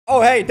Oh,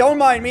 hey, don't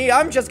mind me.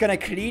 I'm just gonna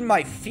clean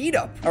my feet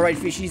up. All right,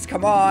 fishies,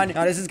 come on.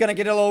 Now, this is gonna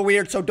get a little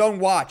weird, so don't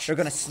watch. They're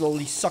gonna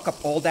slowly suck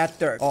up all that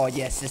dirt. Oh,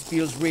 yes, this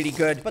feels really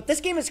good. But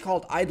this game is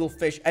called Idle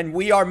Fish, and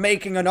we are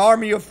making an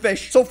army of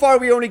fish. So far,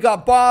 we only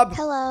got Bob.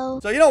 Hello.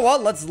 So, you know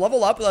what? Let's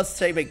level up. Let's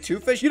say make 2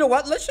 fish. You know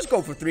what? Let's just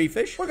go for 3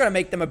 fish. We're gonna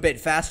make them a bit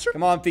faster.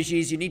 Come on,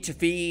 fishies. You need to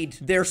feed.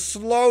 They're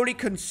slowly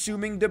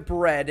consuming the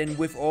bread, and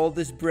with all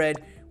this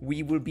bread,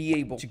 we will be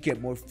able to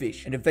get more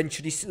fish and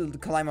eventually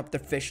climb up the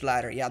fish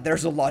ladder. Yeah,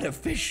 there's a lot of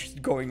fish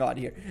going on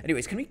here.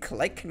 Anyways, can we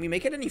collect? Can we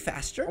make it any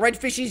faster? All right,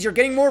 fishies, you're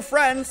getting more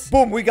friends.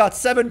 Boom, we got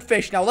 7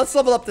 fish. Now, let's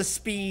level up the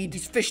speed.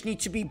 These fish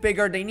need to be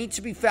bigger. They need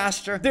to be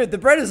faster. Dude, the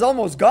bread is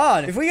almost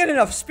gone. If we get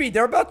enough speed,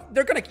 they're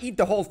gonna eat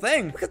the whole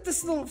thing. Look at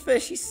this little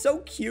fish. He's so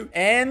cute.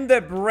 And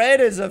the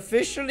bread is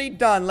officially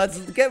done. Let's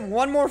get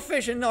 1 more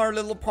fish in our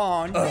little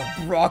pond.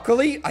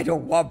 Broccoli? I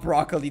don't want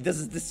broccoli. This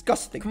is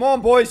disgusting. Come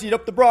on, boys, eat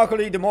up the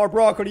broccoli. The more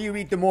broccoli you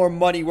eat, the more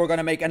money we're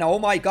gonna make. And oh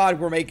my god,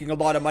 we're making a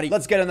lot of money.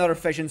 Let's get another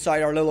fish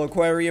inside our little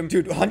aquarium.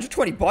 Dude,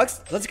 120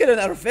 bucks? Let's get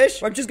another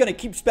fish. I'm just gonna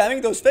keep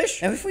spamming those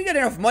fish. And if we get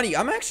enough money,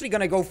 I'm actually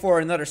gonna go for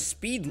another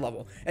speed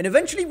level. And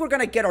eventually we're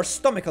gonna get our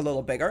stomach a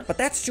little bigger. But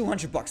that's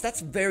 200 bucks. That's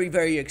very,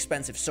 very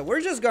expensive. So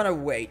we're just gonna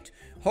wait.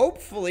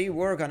 Hopefully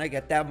we're gonna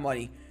get that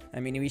money. I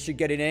mean, we should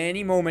get it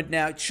any moment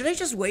now. Should I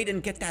just wait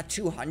and get that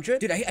 200?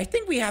 Dude, I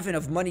think we have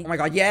enough money. Oh my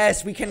god,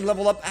 yes, we can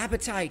level up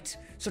appetite.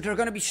 So they're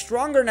gonna be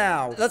stronger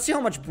now. Let's see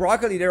how much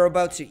broccoli they're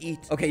about to eat.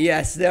 Okay,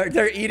 yes,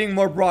 they're eating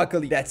more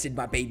broccoli. That's it,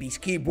 my babies.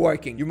 Keep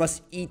working. You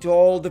must eat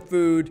all the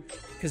food,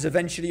 because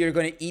eventually you're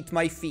gonna eat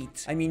my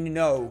feet. I mean,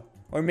 no.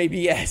 Or maybe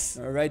yes.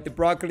 All right, the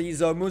broccoli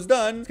is almost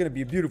done. It's gonna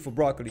be a beautiful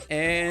broccoli.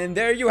 And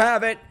there you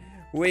have it.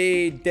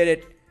 We did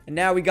it. And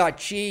now we got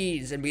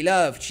cheese, and we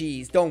love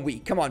cheese, don't we?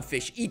 Come on,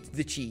 fish, eat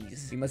the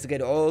cheese. We must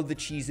get all the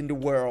cheese in the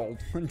world.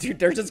 Dude,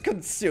 they're just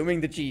consuming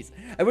the cheese.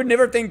 I would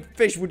never think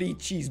fish would eat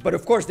cheese, but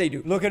of course they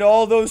do. Look at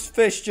all those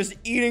fish just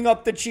eating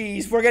up the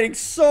cheese. We're getting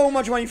so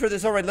much money for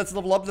this. All right, let's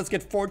level up. Let's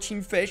get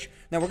 14 fish.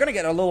 Now, we're gonna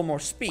get a little more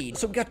speed.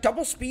 So we got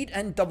double speed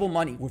and double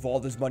money. With all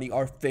this money,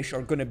 our fish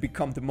are gonna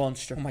become the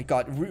monster. Oh my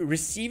god,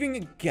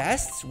 receiving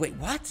guests? Wait,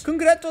 what?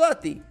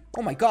 Congratulati.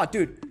 Oh my god,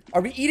 dude.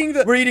 Are we eating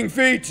We're eating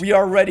feet. We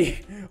are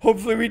ready.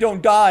 Hopefully we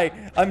don't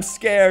die. I'm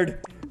scared.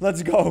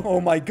 Let's go.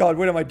 Oh my god,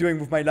 what am I doing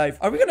with my life?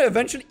 Are we gonna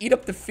eventually eat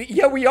up the feet?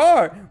 Yeah, we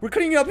are. We're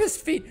cutting up his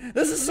feet.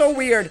 This is so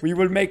weird. We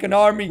will make an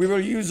army. We will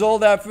use all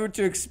that food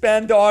to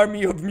expand the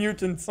army of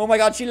mutants. Oh my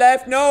god, she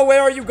left. No,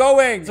 where are you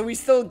going? So we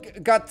still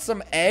got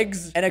some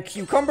eggs and a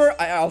cucumber.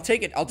 I'll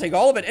take it. I'll take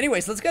all of it.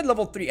 Anyways, let's get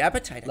level 3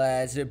 appetite.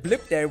 Let's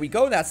blip. There we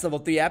go. That's level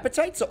 3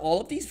 appetite. So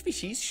all of these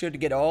fishies should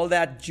get all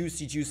that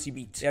juicy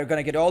meat. They're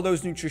gonna get all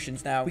those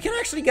nutritions now. We can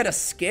actually get a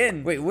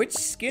skin. Wait, which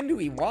skin do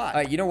we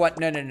want? You know what?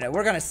 No.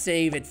 We're gonna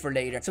save it for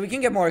later. So we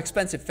can get more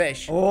expensive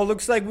fish. Oh,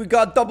 looks like we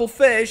got double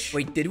fish.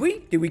 Wait, did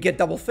we? Did we get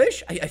double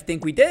fish? I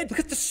think we did. Look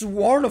at the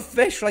swarm of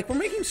fish. Like, we're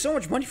making so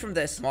much money from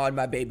this. Come on,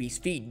 my babies.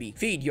 Feed me.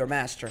 Feed your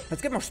master.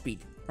 Let's get more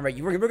speed. All right,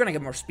 we're gonna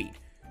get more speed.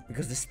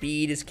 Because the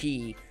speed is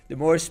key. The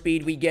more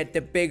speed we get,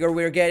 the bigger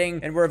we're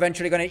getting. And we're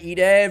eventually gonna eat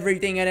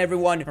everything and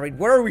everyone. All right,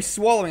 where are we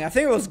swallowing? I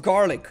think it was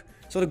garlic.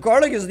 So the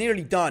garlic is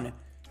nearly done.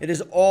 It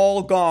is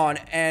all gone.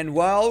 And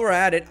while we're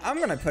at it,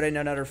 I'm gonna put in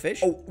another fish.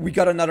 Oh, we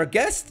got another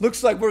guest.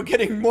 Looks like we're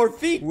getting more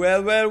feet.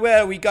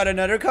 Well, we got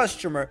another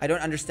customer. I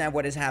don't understand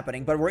what is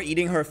happening, but we're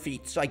eating her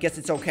feet, so I guess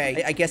it's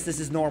okay. I guess this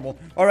is normal.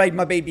 All right,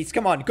 my babies,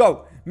 come on,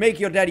 go.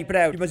 Make your daddy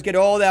proud. You must get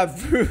all that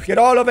food. Get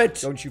all of it.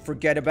 Don't you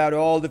forget about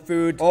all the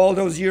food. All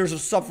those years of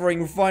suffering.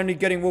 We're finally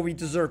getting what we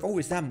deserve. Oh,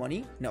 is that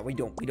money? No, we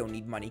don't. We don't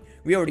need money.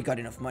 We already got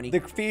enough money.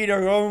 The feet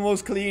are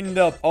almost cleaned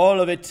up.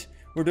 All of it.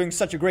 We're doing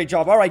such a great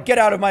job. All right, get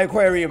out of my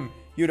aquarium.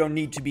 You don't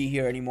need to be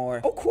here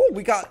anymore. Oh, cool.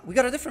 We got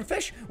a different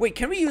fish. Wait,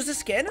 can we use the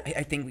skin?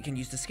 I think we can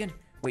use the skin.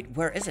 Wait,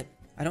 where is it?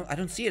 I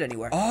don't see it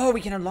anywhere. Oh,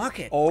 we can unlock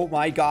it. Oh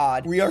my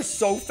god. We are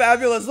so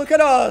fabulous. Look at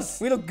us.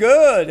 We look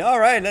good. All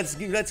right,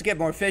 let's get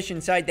more fish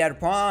inside that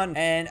pond.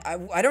 And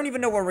I don't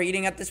even know what we're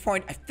eating at this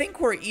point. I think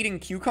we're eating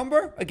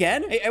cucumber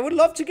again. I would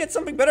love to get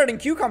something better than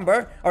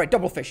cucumber. All right,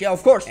 double fish. Yeah,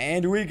 of course.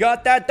 And we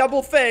got that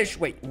double fish.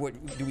 Wait,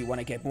 do we want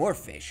to get more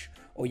fish?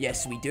 Oh,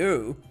 yes, we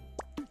do.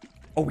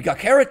 Oh, we got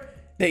carrot.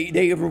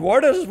 They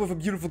reward us with a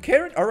beautiful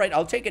carrot. All right,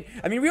 I'll take it.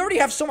 I mean, we already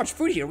have so much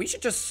food here. We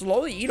should just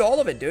slowly eat all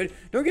of it, dude.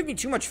 Don't give me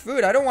too much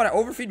food. I don't want to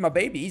overfeed my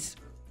babies.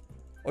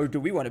 Or do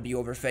we want to be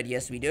overfed?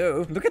 Yes, we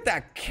do. Look at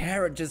that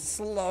carrot just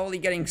slowly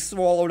getting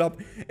swallowed up.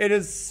 It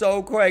is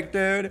so quick,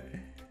 dude.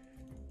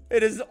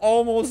 It is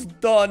almost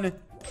done.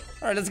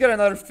 All right, let's get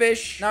another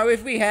fish. Now,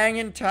 if we hang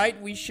in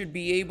tight, we should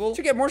be able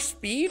to get more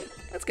speed.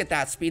 Let's get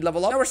that speed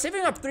level up. Now, we're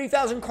saving up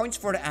 3,000 coins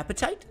for the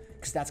appetite,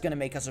 because that's going to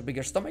make us a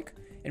bigger stomach.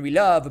 And we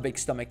love a big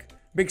stomach.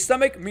 Big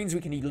stomach means we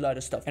can eat a lot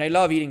of stuff. And I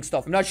love eating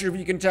stuff. I'm not sure if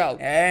you can tell.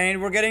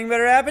 And we're getting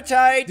better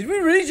appetite. Did we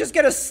really just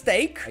get a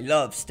steak? I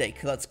love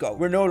steak. Let's go.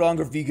 We're no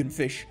longer vegan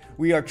fish.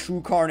 We are true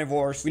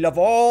carnivores. We love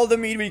all the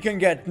meat we can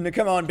get.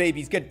 Come on,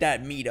 babies, get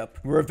that meat up.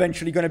 We're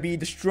eventually gonna be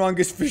the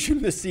strongest fish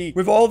in the sea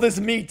with all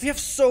this meat. We have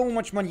so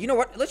much money. You know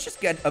what? Let's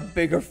just get a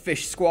bigger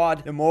fish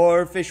squad. The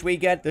more fish we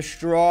get, the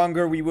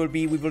stronger we will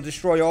be. We will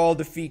destroy all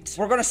the feet.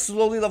 We're gonna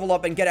slowly level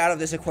up and get out of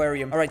this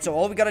aquarium. All right, so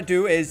all we gotta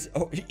do is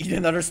eat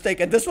another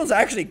steak. And this one's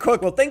actually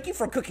cooked. Well, thank you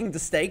for cooking the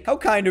steak. How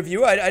kind of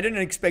you. I didn't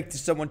expect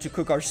someone to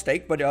cook our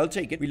steak, but I'll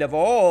take it. We love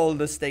all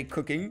the steak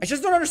cooking. I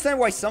just don't understand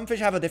why some fish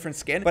have a different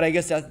skin, but I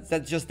guess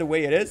that's just the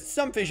way it is.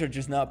 Some fish are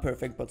just not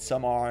perfect, but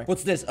some are.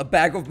 What's this? A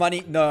bag of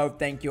money? No,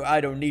 thank you. I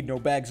don't need no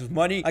bags of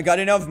money. I got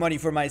enough money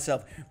for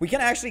myself. We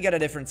can actually get a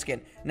different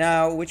skin.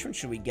 Now, which one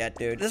should we get,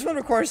 dude? This one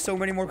requires so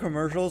many more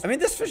commercials. I mean,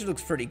 this fish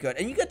looks pretty good,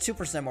 and you get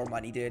 2% more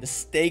money, dude. The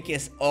steak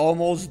is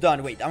almost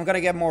done. Wait, I'm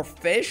gonna get more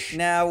fish.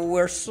 Now,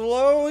 we're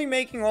slowly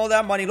making all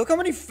that money. Look how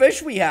many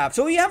fish we have.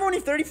 So we have only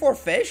 34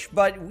 fish,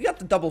 but we got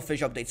the double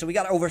fish update. So we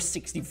got over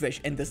 60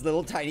 fish in this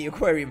little tiny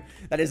aquarium.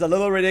 That is a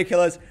little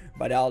ridiculous,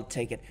 but I'll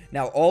take it.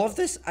 Now, all of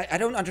this, I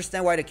don't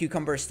understand why the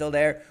cucumber is still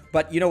there,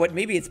 but you know what?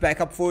 Maybe it's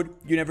backup food.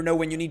 You never know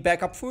when you need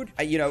backup food.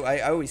 I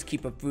always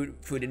keep a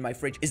food in my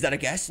fridge. Is that a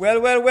guess? Well,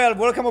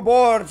 welcome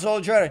aboard,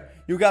 soldier.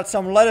 You got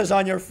some lettuce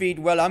on your feet.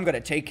 Well, I'm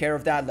gonna take care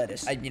of that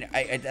lettuce.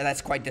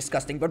 That's quite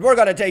disgusting, but we're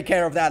gonna take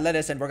care of that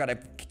lettuce, and we're gonna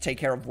take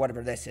care of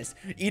whatever this is.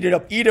 Eat it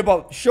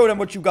up. Show them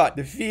what you got.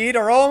 The feet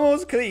are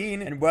almost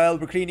clean, and while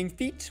we're cleaning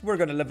feet, we're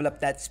gonna level up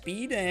that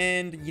speed,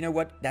 and you know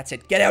what? That's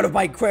it. Get out of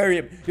my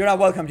aquarium. You're not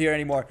welcomed here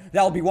anymore.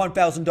 That'll be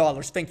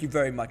 $1,000. Thank you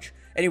very much.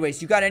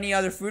 Anyways, you got any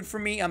other food for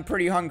me? I'm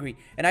pretty hungry,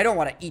 and I don't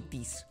want to eat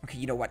these. Okay,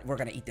 you know what? We're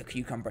gonna eat the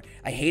cucumber.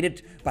 I hate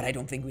it, but I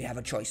don't think we have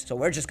a choice. So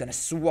we're just gonna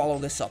swallow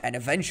this up, and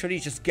eventually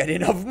just get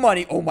enough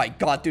money. Oh my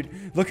god, dude.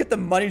 Look at the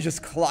money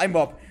just climb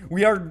up.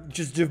 We are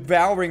just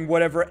devouring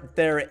whatever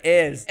there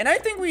is. And I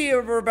think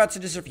we're about to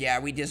deserve... Yeah,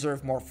 we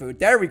deserve more food.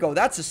 There we go.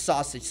 That's a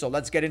sausage. So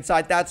let's get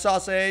inside that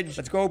sausage.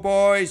 Let's go,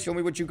 boys. Show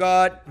me what you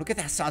got. Look at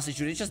that sausage,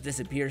 dude. It just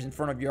disappears in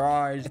front of your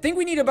eyes. I think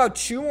we need about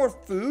 2 more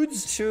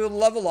foods to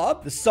level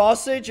up. The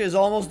sausage is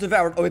almost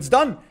devoured. Oh, it's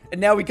done. And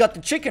now we got the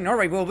chicken. All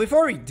right, well,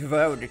 before we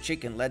devour the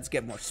chicken, let's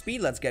get more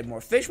speed. Let's get more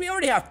fish. We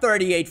already have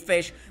 38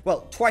 fish.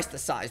 Well, twice the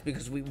size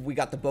because we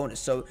got the bonus.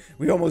 So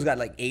we almost got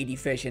like 80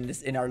 fish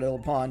in our little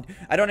pond.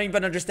 I don't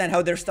even understand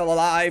how they're still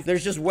alive.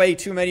 There's just way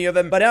too many of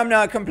them. But I'm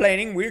not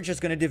complaining. We're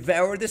just gonna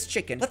devour this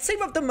chicken. Let's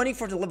save up the money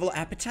for the level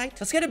appetite.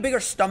 Let's get a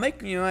bigger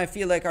stomach. You know, I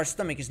feel like our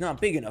stomach is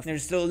not big enough.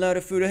 There's still a lot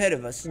of food ahead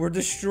of us. We're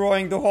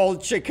destroying the whole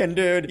chicken,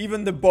 dude.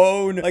 Even the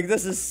bone. Like,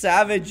 this is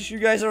savage. You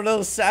guys are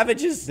little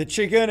savages. The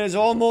chicken is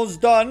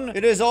almost done.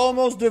 It is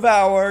almost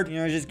devoured. You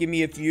know, just give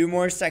me a few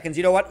more seconds.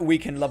 You know what? We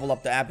can level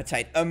up the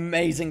appetite.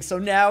 Amazing. So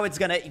now it's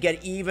gonna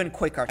get even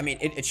quicker. I mean,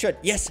 it should.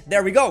 Yes,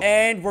 there we go.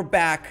 And we're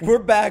back. We're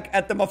back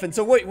at the muffin.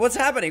 So wait, what's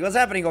happening? What's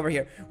happening over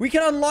here? We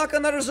can unlock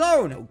another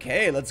zone.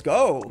 Okay, let's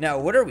go. Now,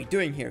 what are we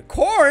doing here?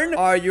 Corn?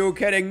 Are you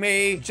kidding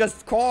me?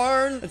 Just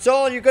corn? That's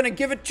all? You're gonna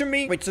give it to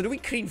me? Wait, so do we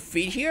clean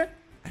feed here?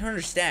 I don't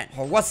understand.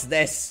 Oh, what's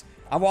this?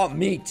 I want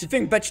meat. You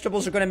think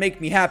vegetables are gonna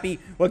make me happy?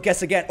 Well,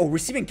 guess again. Oh,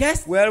 receiving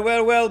guests? Well,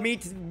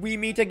 we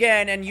meet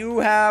again, and you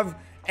have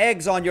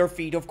eggs on your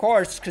feet, of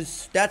course,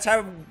 because that's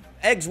how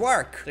eggs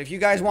work. So if you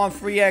guys want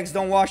free eggs,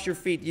 don't wash your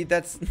feet.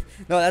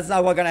 No, that's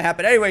not what's gonna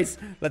happen. Anyways,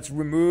 let's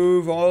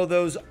remove all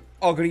those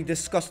ugly,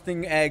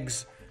 disgusting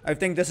eggs. I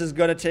think this is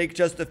gonna take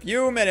just a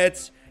few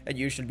minutes. And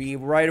you should be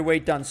right away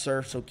done,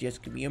 sir. So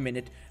just give me a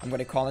minute. I'm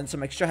gonna call in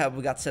some extra help.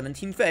 We got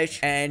 17 fish.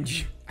 And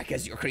I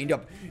guess you're cleaned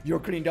up. You're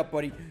cleaned up,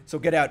 buddy. So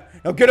get out.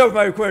 Now get out of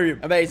my aquarium.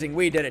 Amazing.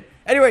 We did it.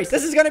 Anyways,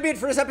 this is gonna be it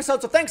for this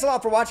episode. So thanks a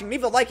lot for watching.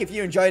 Leave a like if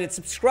you enjoyed it.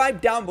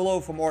 Subscribe down below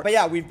for more. But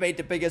yeah, we've made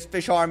the biggest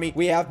fish army.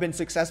 We have been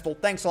successful.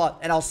 Thanks a lot.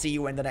 And I'll see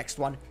you in the next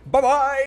one. Bye-bye.